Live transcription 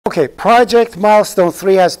Okay, project milestone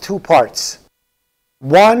 3 has two parts.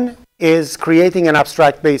 One is creating an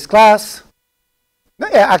abstract base class.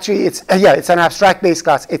 Actually, it's an abstract base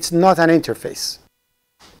class. It's not an interface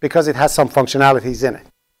because it has some functionalities in it.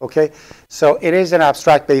 Okay, so it is an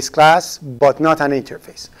abstract base class, but not an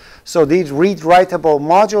interface. So the read-writable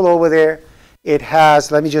module over there, it has,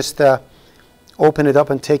 let me just open it up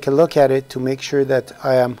and take a look at it to make sure that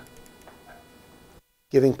I am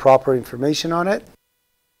giving proper information on it.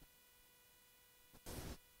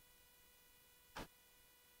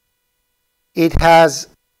 It has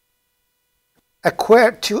a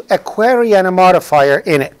query and a modifier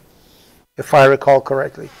in it, if I recall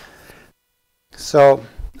correctly. So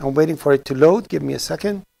I'm waiting for it to load. Give me a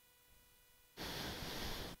second.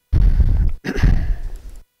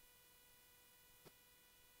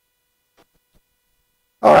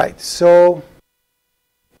 All right, so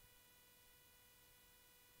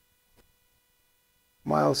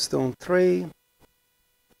milestone 3.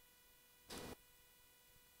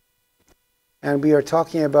 And we are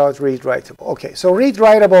talking about read-writable. Okay, so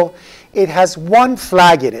read-writable, it has one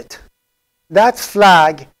flag in it. That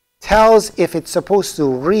flag tells if it's supposed to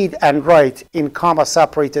read and write in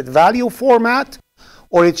comma-separated value format,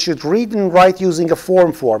 or it should read and write using a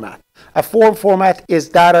form format. A form format is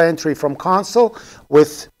data entry from console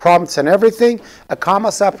with prompts and everything. A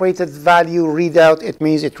comma-separated value readout, it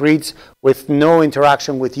means it reads with no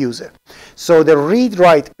interaction with user. So the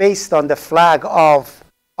read-write based on the flag of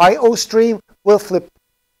IO stream will flip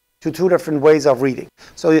to two different ways of reading.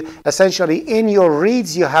 So essentially in your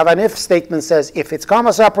reads you have an if statement says if it's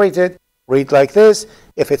comma separated, read like this.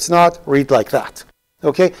 If it's not, read like that.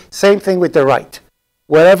 Okay, same thing with the write.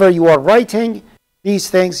 Wherever you are writing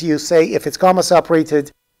these things, you say if it's comma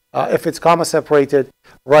separated,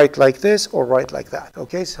 write like this or write like that.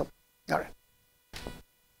 Okay, so all right.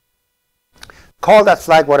 Call that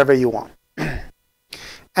flag whatever you want.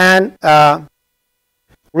 And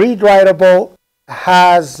read-writable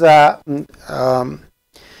has, let me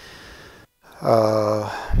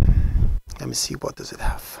see, what does it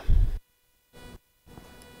have?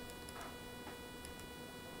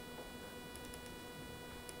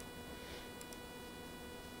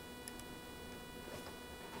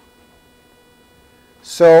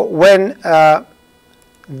 So when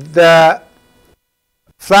the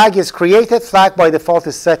flag is created, flag by default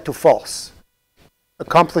is set to false.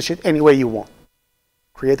 Accomplish it any way you want.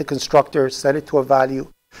 Create a constructor, set it to a value.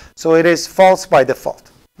 So it is false by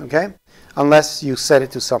default, okay? Unless you set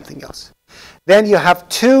it to something else. Then you have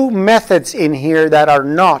two methods in here that are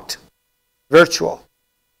not virtual.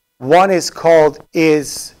 One is called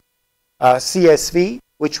CSV,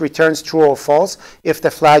 which returns true or false if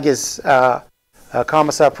the flag is a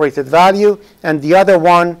comma-separated value, and the other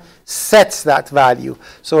one sets that value.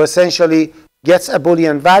 So essentially gets a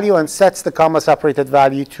Boolean value and sets the comma-separated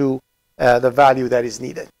value to the value that is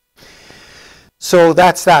needed. So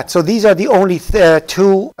that's that. So these are the only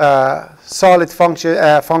two solid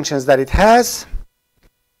functions that it has.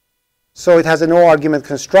 So it has a no argument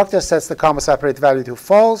constructor, sets the comma separated value to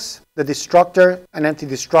false. The destructor, an empty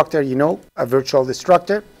destructor, you know, a virtual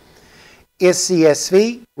destructor, is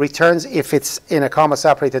CSV, returns if it's in a comma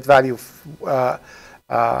separated value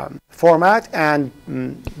format, and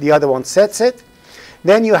the other one sets it.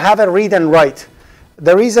 Then you have a read and write.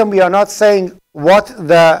 The reason we are not saying what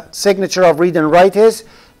the signature of read and write is,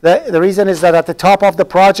 the reason is that at the top of the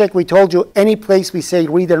project we told you any place we say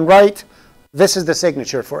read and write, this is the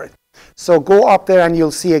signature for it. So go up there and you'll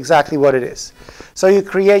see exactly what it is. So you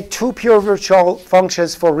create two pure virtual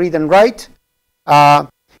functions for read and write,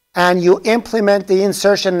 and you implement the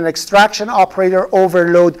insertion and extraction operator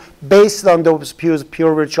overload based on those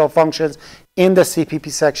pure virtual functions in the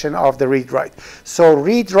CPP section of the read-write. So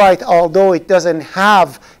read-write, although it doesn't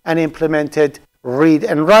have an implemented read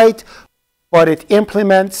and write, but it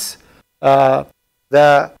implements the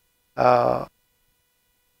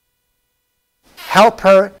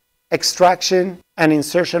helper, extraction, and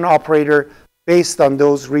insertion operator based on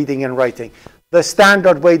those reading and writing. The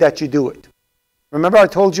standard way that you do it. Remember I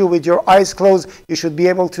told you with your eyes closed, you should be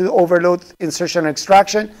able to overload insertion and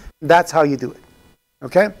extraction. That's how you do it.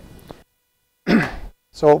 Okay?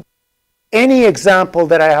 So any example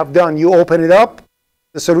that I have done, you open it up,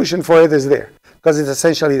 the solution for it is there, because it's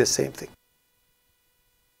essentially the same thing.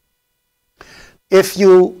 If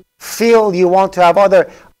you feel you want to have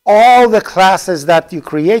all the classes that you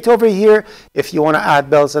create over here, if you want to add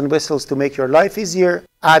bells and whistles to make your life easier,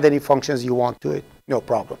 add any functions you want to it, no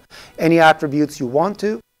problem. Any attributes you want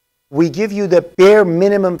to, we give you the bare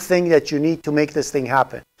minimum thing that you need to make this thing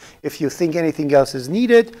happen. If you think anything else is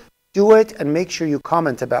needed, do it and make sure you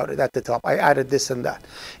comment about it at the top. I added this and that.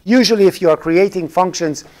 Usually if you are creating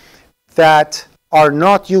functions that are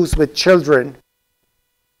not used with children,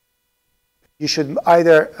 you should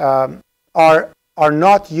either are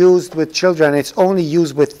not used with children, it's only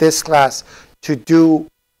used with this class to do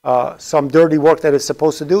some dirty work that it's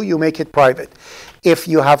supposed to do, you make it private. If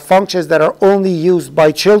you have functions that are only used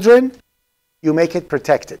by children, you make it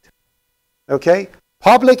protected. Okay?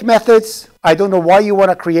 Public methods, I don't know why you want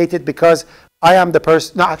to create it, because I am the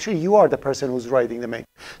person, no, actually you are the person who's writing the main.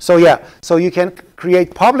 So yeah, so you can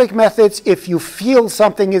create public methods if you feel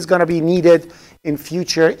something is going to be needed in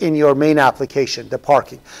future in your main application, the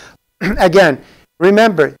parking. Again,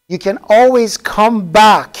 remember, you can always come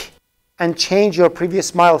back and change your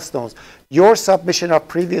previous milestones. Your submission of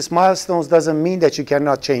previous milestones doesn't mean that you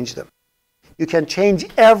cannot change them. You can change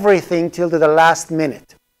everything till to the last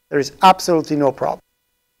minute. There is absolutely no problem.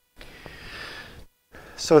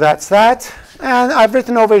 So that's that. And I've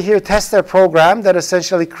written over here tester program that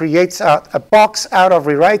essentially creates a box out of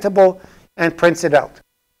rewritable and prints it out.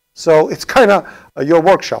 So it's kind of your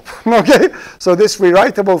workshop. Okay? So this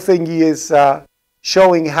rewritable thingy is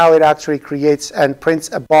showing how it actually creates and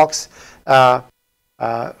prints a box,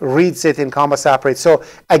 reads it in comma separate. So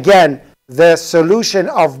again, the solution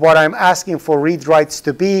of what I'm asking for read writes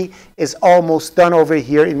to be is almost done over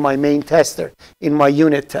here in my main tester, in my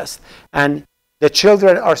unit test. And the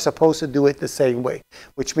children are supposed to do it the same way,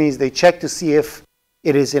 which means they check to see if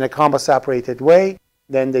it is in a comma separated way,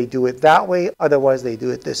 then they do it that way, otherwise they do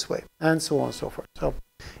it this way, and so on and so forth. So,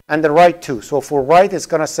 and the right too. So for right, it's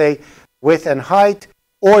going to say width and height,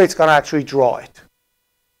 or it's going to actually draw it.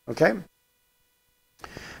 Okay?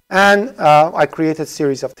 And I created a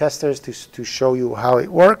series of testers to show you how it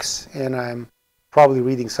works, and I'm probably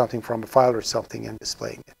reading something from a file or something and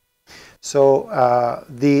displaying it. So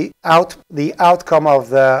the outcome of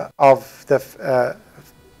the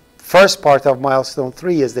first part of milestone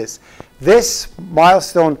 3 is this. This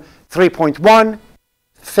milestone 3.1,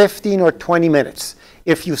 15 or 20 minutes.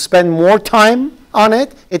 If you spend more time on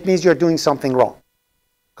it, it means you're doing something wrong.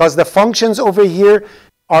 Because the functions over here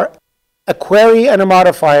are a query and a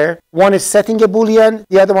modifier. One is setting a Boolean,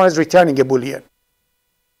 the other one is returning a Boolean.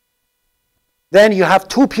 Then you have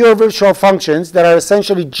two pure virtual functions that are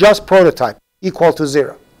essentially just prototype, equal to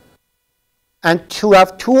 0. And to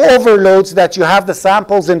have two overloads that you have the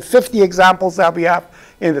samples in 50 examples that we have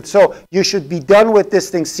in it. So you should be done with this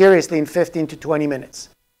thing seriously in 15 to 20 minutes.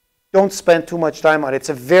 Don't spend too much time on it. It's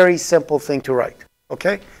a very simple thing to write.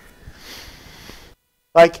 Okay?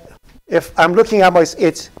 Like, if I'm looking at my,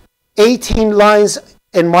 it's 18 lines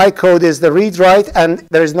in my code is the read write, and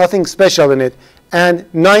there is nothing special in it. And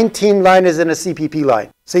 19 line is in a CPP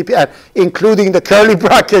line, including the curly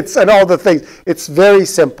brackets and all the things. It's very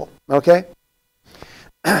simple, okay?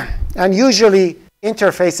 And usually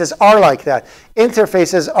interfaces are like that.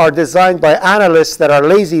 Interfaces are designed by analysts that are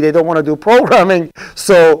lazy. They don't want to do programming,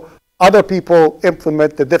 so other people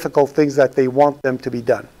implement the difficult things that they want them to be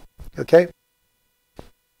done, okay?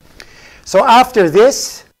 So after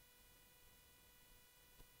this,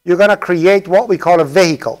 you're going to create what we call a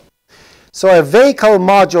vehicle. So a vehicle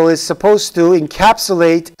module is supposed to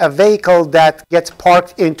encapsulate a vehicle that gets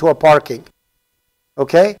parked into a parking.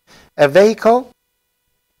 Okay? A vehicle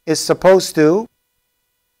is supposed to,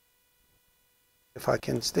 if I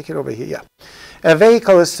can stick it over here, yeah. A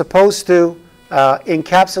vehicle is supposed to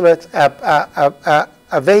encapsulate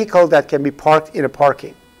a vehicle that can be parked in a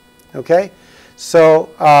parking. Okay?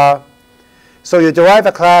 So, so you derive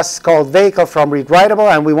a class called vehicle from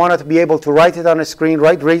readWritable, and we wanted to be able to write it on a screen,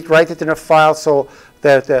 write it in a file, so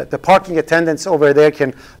the parking attendants over there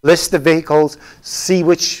can list the vehicles, see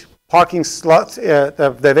which parking slot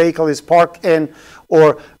the vehicle is parked in,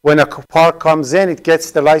 or when a car comes in, it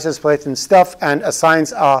gets the license plate and stuff and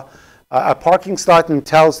assigns a parking slot and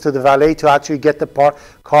tells to the valet to actually get the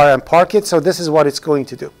car and park it. So this is what it's going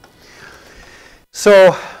to do.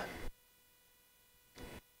 So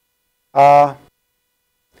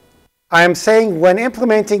I'm saying when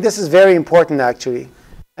implementing, this is very important actually,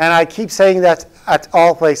 and I keep saying that at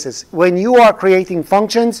all places. When you are creating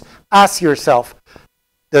functions, ask yourself,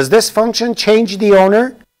 does this function change the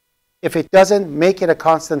owner? If it doesn't, make it a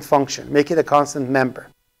constant function, make it a constant member.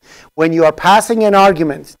 When you are passing an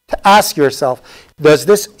argument, to ask yourself, is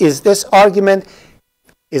this argument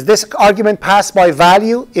passed by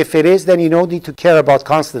value? If it is, then you don't need to care about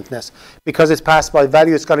constantness. Because it's passed by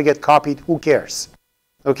value, it's going to get copied. Who cares?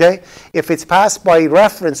 Okay? If it's passed by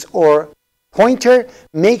reference or pointer,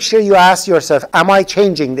 make sure you ask yourself, am I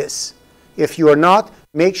changing this? If you are not,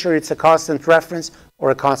 make sure it's a constant reference or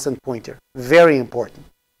a constant pointer. Very important.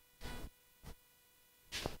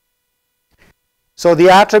 So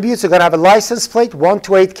the attributes are going to have a license plate, 1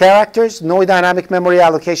 to 8 characters, no dynamic memory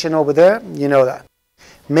allocation over there. You know that.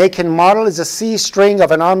 Make and model is a C string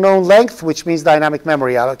of an unknown length, which means dynamic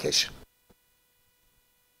memory allocation.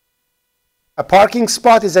 A parking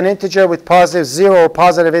spot is an integer with positive 0 or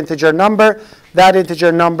positive integer number. That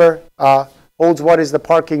integer number holds what is the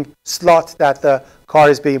parking slot that the car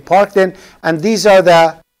is being parked in. And these are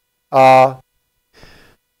the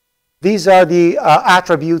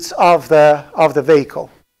attributes of the vehicle.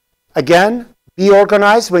 Again, be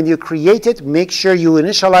organized when you create it. Make sure you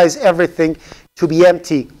initialize everything to be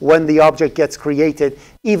empty when the object gets created,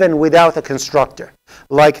 even without a constructor.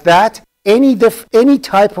 Like that, any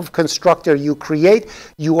type of constructor you create,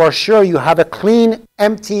 you are sure you have a clean,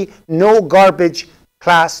 empty, no garbage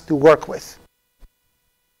class to work with.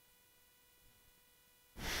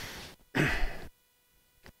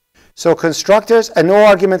 So constructors, a no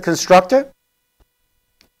argument constructor,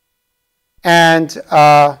 and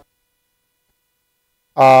a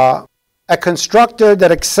constructor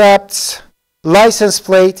that accepts license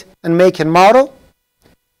plate and make and model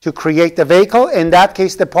to create the vehicle. In that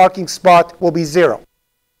case, the parking spot will be 0.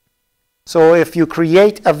 So if you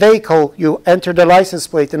create a vehicle, you enter the license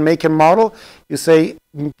plate and make and model, you say,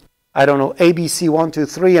 I don't know,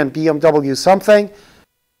 ABC123 and BMW something.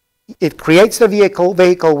 It creates the vehicle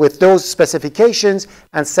with those specifications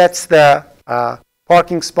and sets the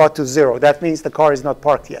parking spot to 0. That means the car is not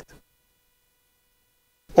parked yet.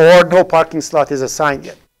 Or no parking slot is assigned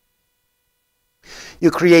yet.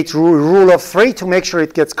 You create rule of 3 to make sure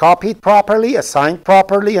it gets copied properly, assigned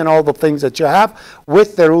properly, and all the things that you have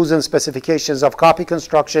with the rules and specifications of copy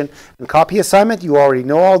construction and copy assignment. You already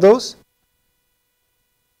know all those.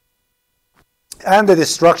 And the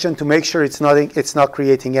destruction to make sure it's not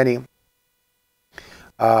creating any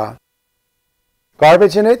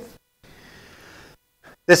garbage in it.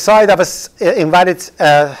 The side of a invalid,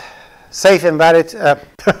 safe invalid,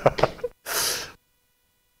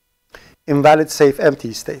 invalid safe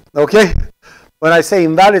empty state. Okay? When I say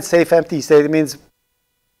invalid safe empty state, it means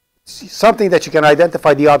something that you can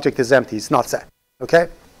identify the object is empty. It's not set. Okay?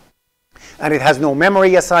 And it has no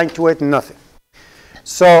memory assigned to it, nothing.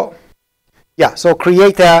 So yeah, so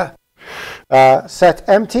create a set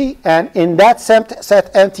empty, and in that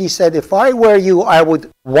set empty said, if I were you, I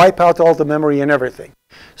would wipe out all the memory and everything.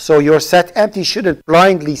 So your set empty shouldn't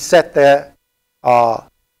blindly set the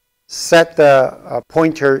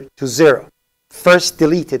pointer to 0. First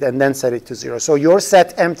delete it and then set it to 0. So your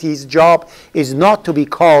set empty's job is not to be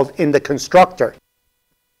called in the constructor.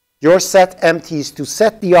 Your set empty is to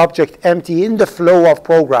set the object empty in the flow of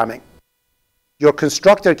programming. Your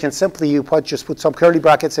constructor can simply just put some curly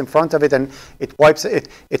brackets in front of it and it wipes it.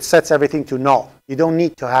 It sets everything to null. You don't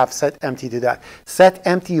need to have set empty do that. Set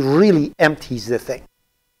empty really empties the thing.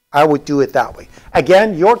 I would do it that way.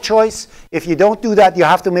 Again, your choice. If you don't do that, you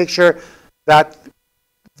have to make sure that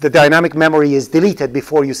the dynamic memory is deleted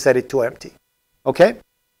before you set it to empty. Okay?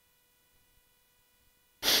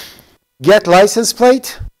 Get license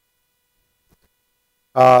plate.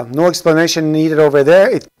 No explanation needed over there.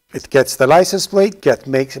 It gets the license plate, get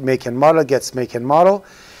make and model, gets make and model,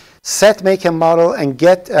 set make and model, and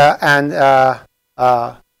get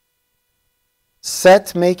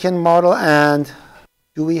set make and model. And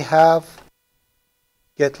do we have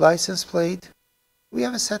get license plate? Do we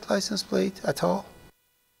have a set license plate at all?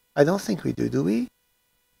 I don't think we do. Do we?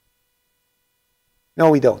 No,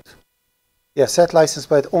 we don't. Yeah, set license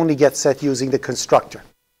plate only gets set using the constructor.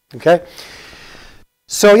 Okay.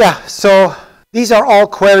 So yeah, so these are all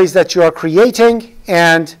queries that you are creating,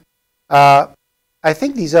 and I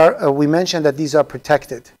think these are, we mentioned that these are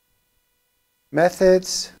protected.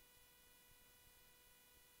 Methods.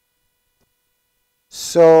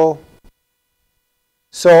 So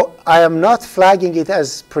I am not flagging it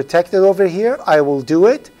as protected over here. I will do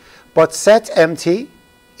it, but set empty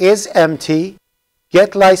is empty,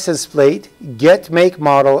 get license plate, get make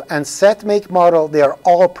model, and set make model, they are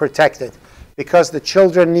all protected, because the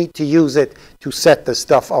children need to use it to set the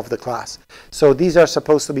stuff of the class. So these are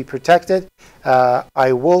supposed to be protected.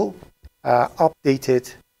 I will update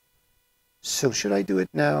it. So should I do it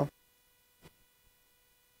now?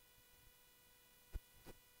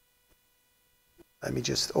 Let me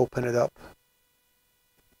just open it up.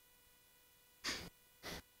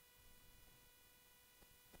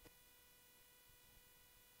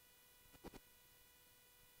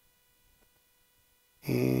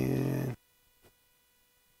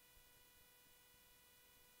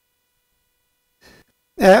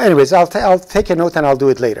 And anyways, I'll take a note and I'll do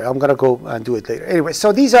it later. I'm going to go and do it later. Anyway,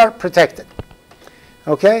 so these are protected.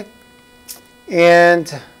 Okay?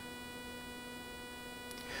 And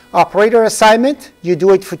Operator assignment, you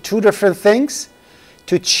do it for two different things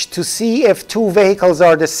to see if two vehicles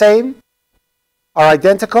are the same, are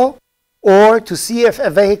identical, or to see if a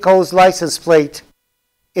vehicle's license plate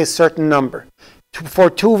is certain number. For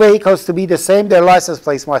two vehicles to be the same, their license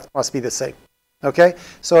plates must be the same. Okay?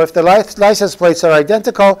 So if the license plates are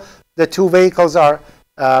identical, the two vehicles are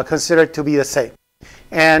considered to be the same.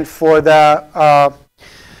 And for the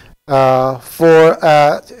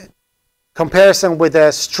comparison with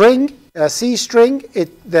a string, a C string,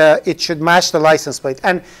 it should match the license plate.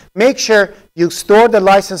 And make sure you store the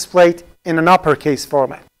license plate in an uppercase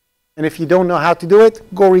format. And if you don't know how to do it,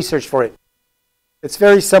 go research for it. It's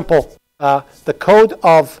very simple. The code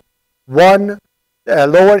of one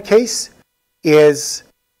lowercase is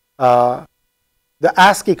the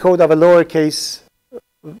ASCII code of a lowercase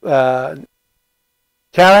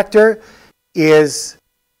character is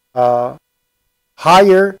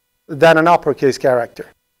higher than an uppercase character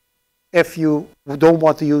if you don't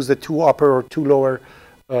want to use the two upper or two lower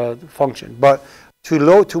function. But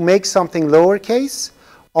to make something lowercase,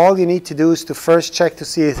 all you need to do is to first check to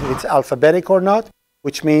see if it's alphabetic or not,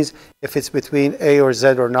 which means if it's between A or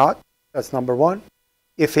Z or not. That's number one.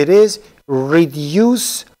 If it is,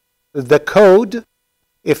 reduce the code.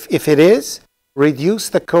 If it is, reduce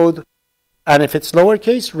the code. And if it's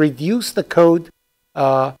lowercase, reduce the code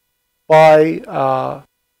by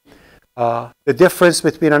the difference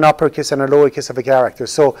between an uppercase and a lowercase of a character.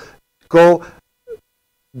 So go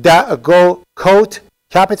code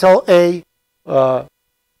capital A,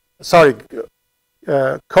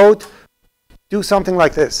 code, do something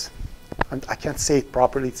like this. I can't say it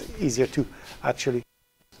properly. It's easier to actually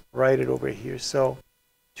write it over here. So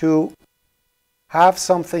to have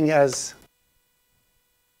something as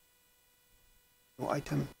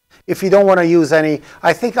item. If you don't want to use any,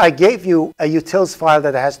 I think I gave you a utils file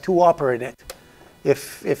that has two upper in it.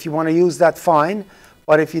 If you want to use that, fine.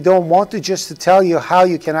 But if you don't want to, just to tell you how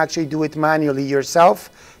you can actually do it manually yourself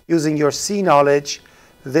using your C knowledge,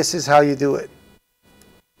 this is how you do it.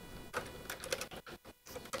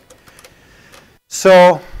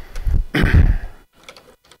 So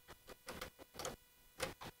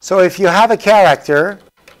if you have a character,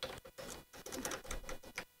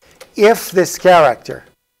 if this character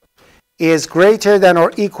is greater than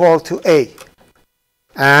or equal to A,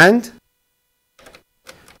 and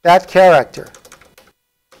that character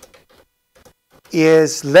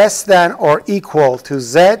is less than or equal to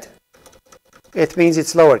Z, it means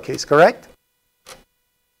it's lowercase, correct?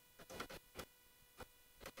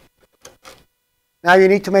 Now you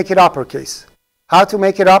need to make it uppercase. How to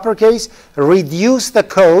make it uppercase? Reduce the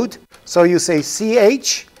code. So you say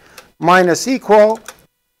CH minus equal,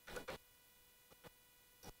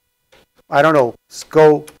 I don't know, let's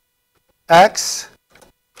go X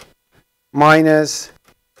minus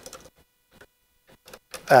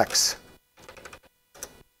X.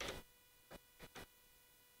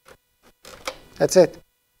 That's it.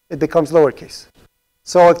 It becomes lowercase.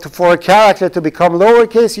 So for a character to become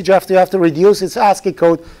lowercase, you have to reduce its ASCII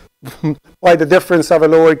code by the difference of a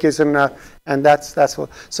lowercase and that's what.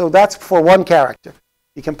 So that's for one character.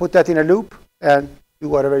 You can put that in a loop and do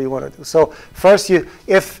whatever you want to do. So first,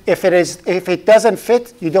 if it doesn't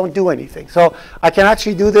fit, you don't do anything. So I can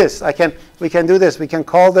actually do this. We can do this. We can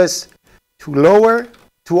call this to lower,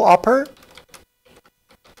 to upper.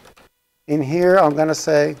 In here, I'm going to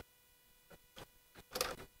say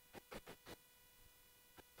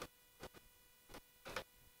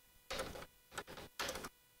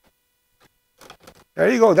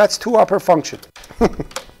there you go. That's to upper function.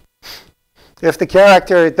 If the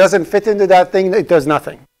character doesn't fit into that thing, it does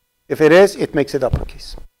nothing. If it is, it makes it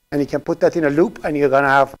uppercase. And you can put that in a loop, and you're going to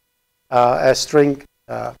have a string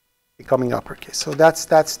becoming uppercase. So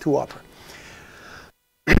that's to upper.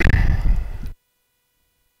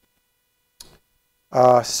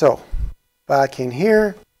 So back in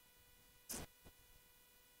here.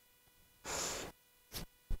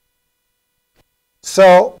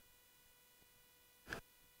 So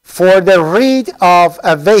for the read of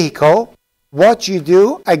a vehicle, what you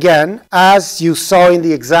do, again, as you saw in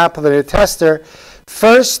the example in the tester,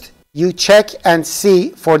 first you check and see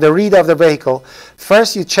for the read of the vehicle.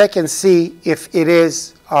 First you check and see if it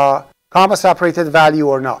is a comma-separated value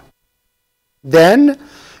or not. Then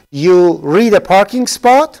you read a parking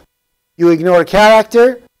spot, you ignore a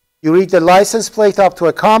character, you read the license plate up to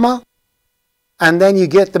a comma, and then you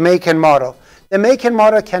get the make and model. The make and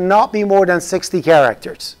model cannot be more than 60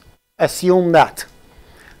 characters. Assume that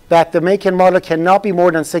the make and model cannot be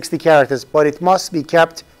more than 60 characters, but it must be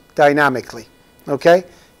kept dynamically. Okay?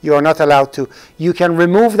 You are not allowed to. You can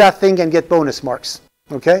remove that thing and get bonus marks.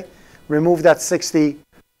 Okay? Remove that 60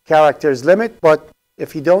 characters limit, but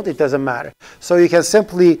if you don't, it doesn't matter. So you can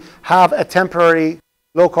simply have a temporary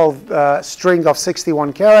local string of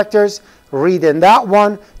 61 characters, read in that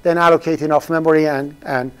one, then allocate enough memory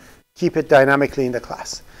and keep it dynamically in the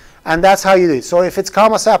class. And that's how you do it. So if it's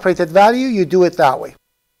comma-separated value, you do it that way.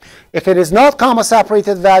 If it is not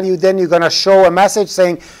comma-separated value, then you're going to show a message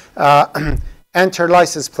saying, enter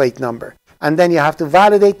license plate number. And then you have to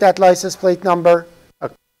validate that license plate number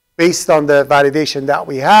based on the validation that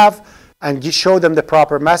we have, and you show them the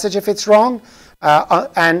proper message if it's wrong.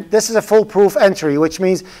 And this is a foolproof entry, which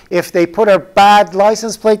means if they put a bad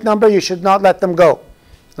license plate number, you should not let them go.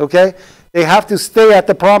 Okay? They have to stay at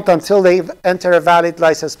the prompt until they enter a valid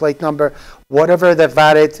license plate number, whatever the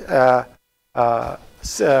valid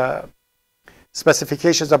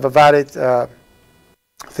specifications of a valid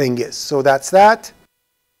thing is. So that's that.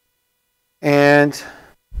 And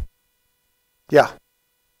yeah,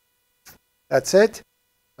 that's it.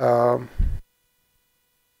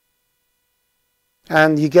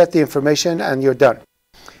 And you get the information and you're done.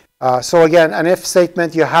 So again, an if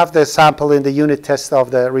statement, you have the sample in the unit test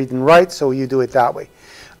of the read and write, so you do it that way.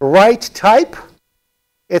 Write type,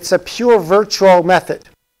 it's a pure virtual method.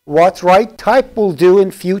 What write type will do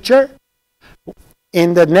in future,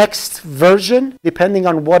 in the next version, depending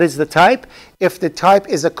on what is the type, if the type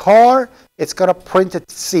is a car, it's going to print a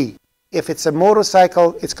C. If it's a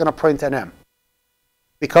motorcycle, it's going to print an M.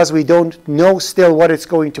 Because we don't know still what it's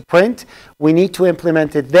going to print, we need to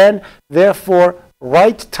implement it then. Therefore,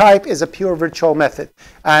 write type is a pure virtual method.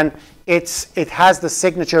 And it has the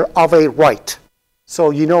signature of a write.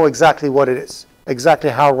 So you know exactly what it is, exactly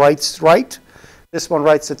how writes write. This one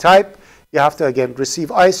writes the type. You have to, again, receive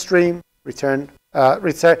iStream, receive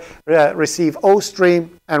OStream,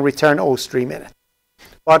 and return OStream in it.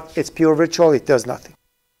 But it's pure virtual, it does nothing.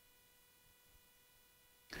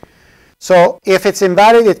 So if it's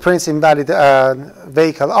invalid, it prints invalid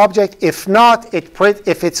vehicle object. If not,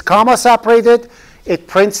 if it's comma separated, it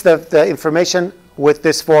prints the information with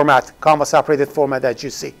this format, comma separated format that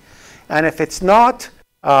you see. And if it's not,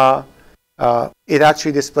 it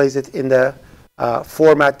actually displays it in the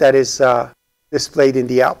format that is displayed in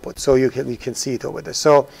the output. So you can see it over there.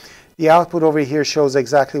 So the output over here shows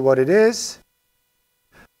exactly what it is.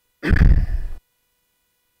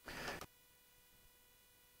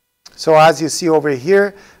 So as you see over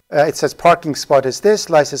here, it says parking spot is this,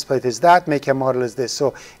 license plate is that, make and model is this.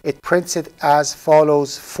 So it prints it as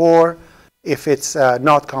follows for if it's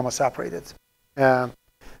not comma separated.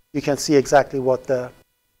 You can see exactly what the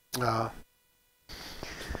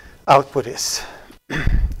output is.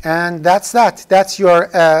 And that's that. That's your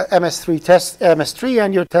MS3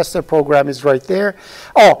 and your tester program is right there.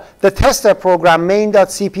 Oh, the tester program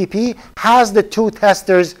main.cpp has the two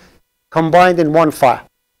testers combined in one file.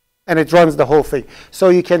 And it runs the whole thing. So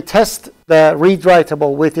you can test the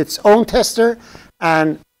read-writable with its own tester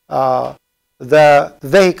and the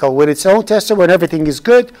vehicle with its own tester. When everything is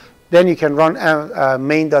good, then you can run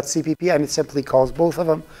main.cpp, and it simply calls both of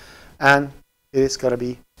them, and it is going to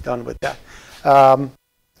be done with that.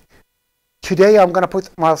 Today I'm going to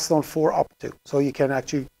put Milestone 4 up too, so you can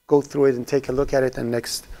actually go through it and take a look at it, and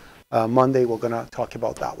next Monday we're going to talk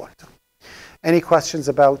about that one. Any questions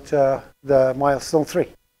about the Milestone 3?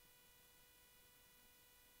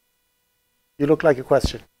 You look like a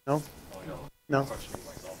question. No? Oh, no? No?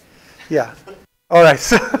 Yeah. All right.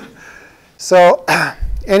 So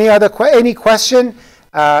any question,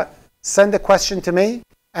 send the question to me,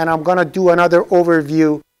 and I'm going to do another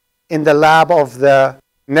overview in the lab of the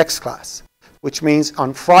next class, which means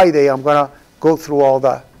on Friday I'm going to go through all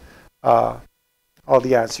the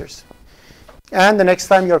answers. And the next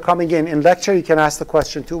time you're coming in lecture, you can ask the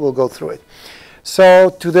question too. We'll go through it. So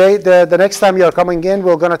today, the next time you're coming in,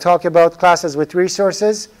 we're going to talk about classes with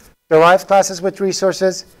resources, derived classes with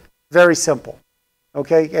resources. Very simple.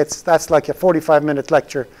 Okay, that's like a 45-minute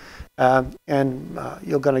lecture, and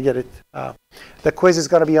you're going to get it. The quiz is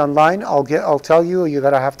going to be online. I'll tell you. You're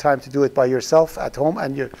going to have time to do it by yourself at home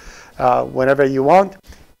and whenever you want.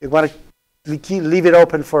 You're going to leave it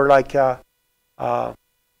open for like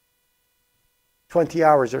 20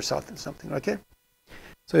 hours or something. Okay.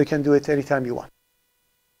 So you can do it anytime you want.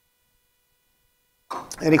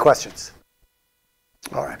 Any questions?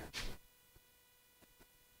 All right.